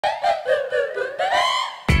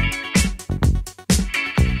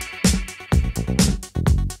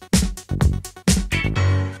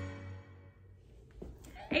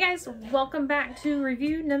guys, welcome back to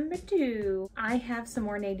review number 2. I have some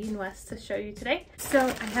more Nadine West to show you today. So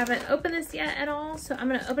I haven't opened this yet at all, so I'm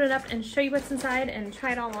gonna open it up and show you what's inside and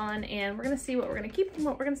try it all on, and we're gonna see what we're gonna keep and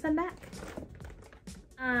what we're gonna send back.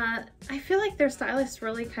 I feel like their stylists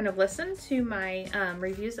really kind of listened to my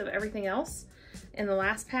reviews of everything else in the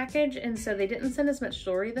last package, and so they didn't send as much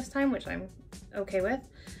jewelry this time, which I'm okay with.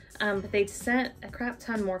 But they sent a crap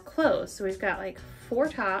ton more clothes. So we've got like 4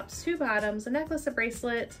 tops, 2 bottoms, a necklace, a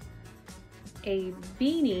bracelet, a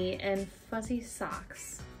beanie, and fuzzy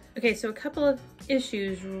socks. Okay, so a couple of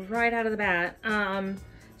issues right out of the bat.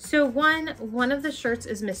 So one of the shirts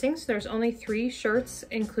is missing, so there's only 3 shirts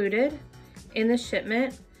included in the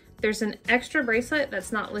shipment. There's an extra bracelet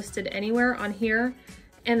that's not listed anywhere on here,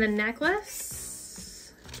 and the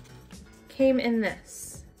necklace came in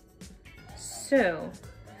this. So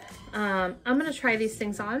I'm gonna try these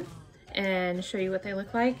things on and show you what they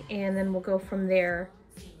look like, and then we'll go from there.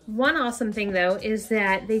 One awesome thing though is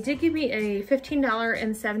that they did give me a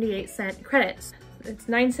 $15.78 credit. It's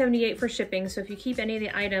 $9.78 for shipping, so if you keep any of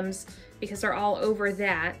the items, because they're all over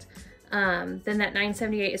that, then that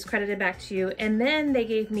 $9.78 is credited back to you. And then they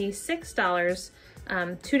gave me $6,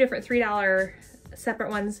 2 different $3 separate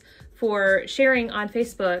ones for sharing on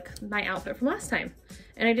Facebook my outfit from last time.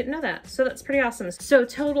 And I didn't know that, so that's pretty awesome. So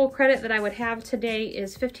total credit that I would have today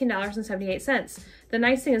is $15.78. The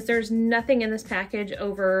nice thing is there's nothing in this package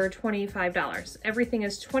over $25. Everything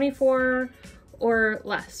is $24 or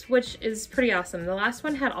less, which is pretty awesome. The last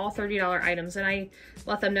one had all $30 items, and I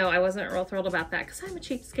let them know I wasn't real thrilled about that because I'm a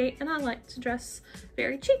cheapskate and I like to dress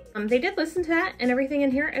very cheap. They did listen to that, and everything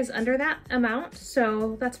in here is under that amount,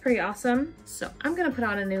 so that's pretty awesome. So I'm gonna put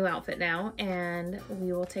on a new outfit now, and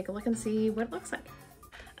we will take a look and see what it looks like.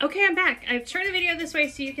 Okay, I'm back. I've turned the video this way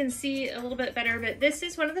so you can see a little bit better, but this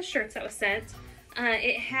is one of the shirts that was sent.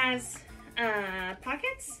 It has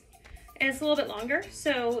pockets, and it's a little bit longer,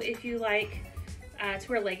 so if you like to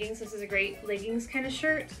wear leggings, this is a great leggings kind of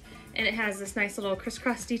shirt. And it has this nice little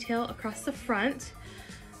crisscross detail across the front.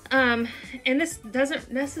 And this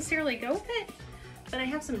doesn't necessarily go with it, but I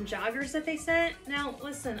have some joggers that they sent. Now,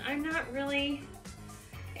 listen, I'm not really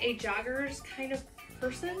a joggers kind of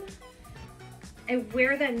person. I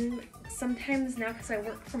wear them sometimes now because I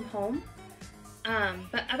work from home.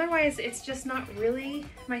 But otherwise, it's just not really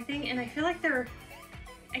my thing. And I feel like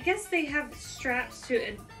I guess they have straps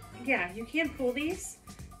to, yeah, you can pull these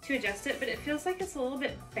to adjust it, but it feels like it's a little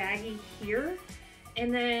bit baggy here,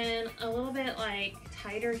 and then a little bit like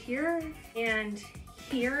tighter here and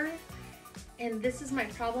here. And this is my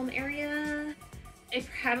problem area. I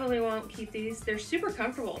probably won't keep these. They're super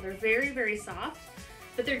comfortable. They're very, very soft,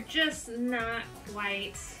 but they're just not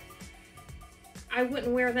quite, I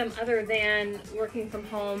wouldn't wear them other than working from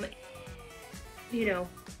home, you know,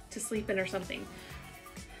 to sleep in or something.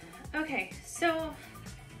 Okay, so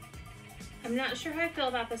I'm not sure how I feel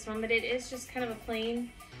about this one, but it is just kind of a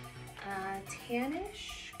plain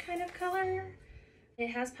tannish kind of color. It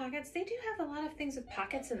has pockets. They do have a lot of things with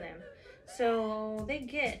pockets in them, so they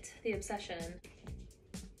get the obsession.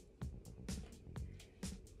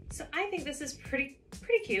 So I think this is pretty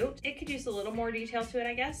cute. It could use a little more detail to it,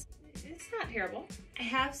 I guess. It's not terrible. I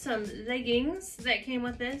have some leggings that came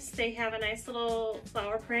with this. They have a nice little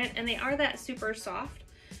flower print, and they are that super soft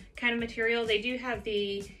kind of material. They do have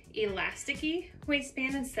the elasticy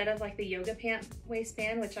waistband instead of like the yoga pant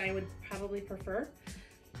waistband, which I would probably prefer,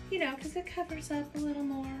 you know, because it covers up a little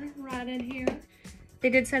more right in here. They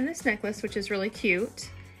did send this necklace, which is really cute.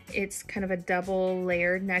 It's kind of a double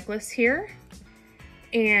layered necklace here,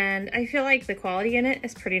 and I feel like the quality in it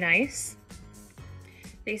is pretty nice.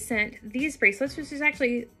 They sent these bracelets, which is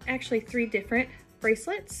actually 3 different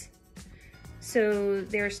bracelets. So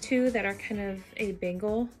there's 2 that are kind of a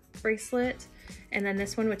bangle bracelet, and then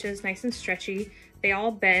this one, which is nice and stretchy. They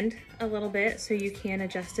all bend a little bit, so you can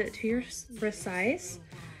adjust it to your wrist size.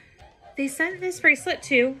 They sent this bracelet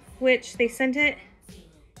too, which they sent it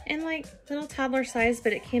in like little toddler size,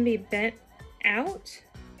 but it can be bent out.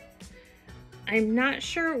 I'm not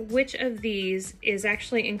sure which of these is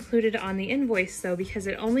actually included on the invoice though, because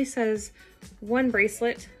it only says 1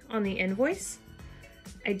 bracelet on the invoice.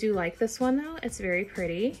 I do like this one though, it's very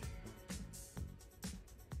pretty.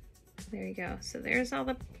 There you go. So there's all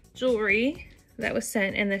the jewelry that was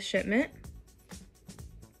sent in this shipment.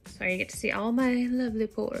 So you get to see all my lovely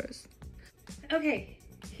pores. Okay,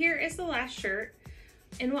 here is the last shirt.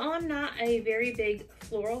 And while I'm not a very big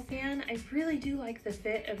floral fan, I really do like the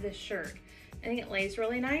fit of this shirt. I think it lays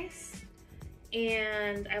really nice.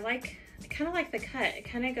 And I kind of like the cut. It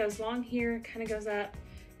kind of goes long here, kind of goes up,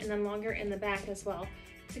 and then longer in the back as well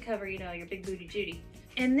to cover, you know, your big booty Judy.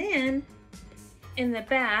 And then in the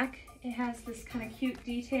back, it has this kind of cute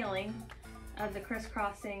detailing of the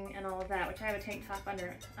crisscrossing and all of that, which I have a tank top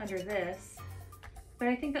under this. But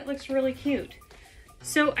I think that looks really cute.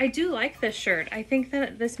 So I do like this shirt. I think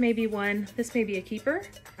that this may be a keeper.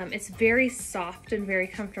 It's very soft and very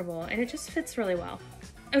comfortable, and it just fits really well.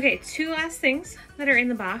 Okay, two last things that are in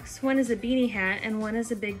the box. One is a beanie hat and one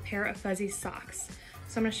is a big pair of fuzzy socks.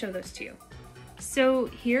 So I'm gonna show those to you. So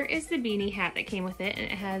here is the beanie hat that came with it, and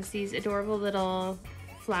it has these adorable little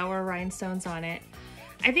flower rhinestones on it.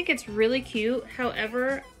 I think it's really cute.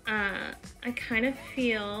 However, I kind of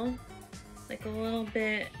feel like a little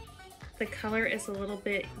bit, the color is a little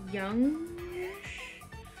bit youngish.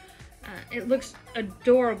 It looks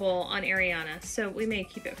adorable on Ariana, so we may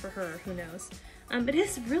keep it for her, who knows. But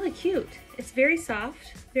it's really cute. It's very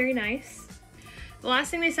soft, very nice. The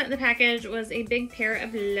last thing they sent in the package was a big pair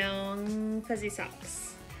of long fuzzy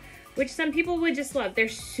socks, which some people would just love. They're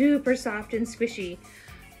super soft and squishy.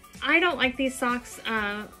 I don't like these socks.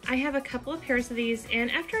 I have a couple of pairs of these,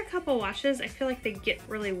 and after a couple washes, I feel like they get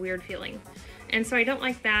really weird feeling. And so I don't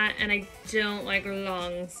like that, and I don't like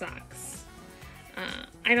long socks.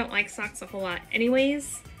 I don't like socks a whole lot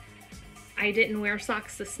anyways. I didn't wear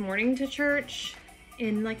socks this morning to church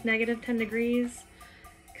in like -10 degrees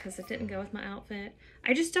because it didn't go with my outfit.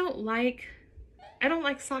 I just don't like, I don't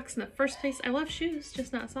like socks in the first place. I love shoes,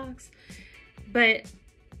 just not socks. But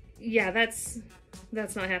yeah, that's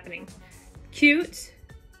not happening. Cute.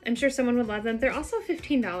 I'm sure someone would love them. They're also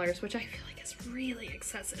 $15, which I feel like is really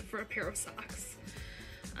excessive for a pair of socks.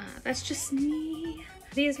 That's just me.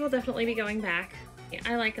 These will definitely be going back.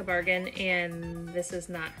 I like a bargain, and this is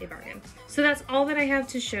not a bargain. So that's all that I have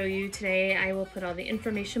to show you today. I will put all the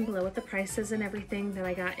information below with the prices and everything that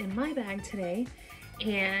I got in my bag today.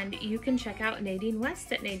 And you can check out Nadine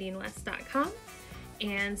West at nadinewest.com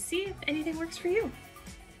and see if anything works for you.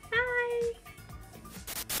 Bye!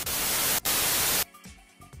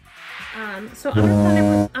 So I'm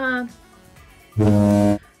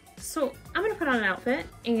gonna put on an outfit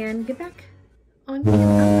and get back on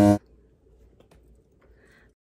camera.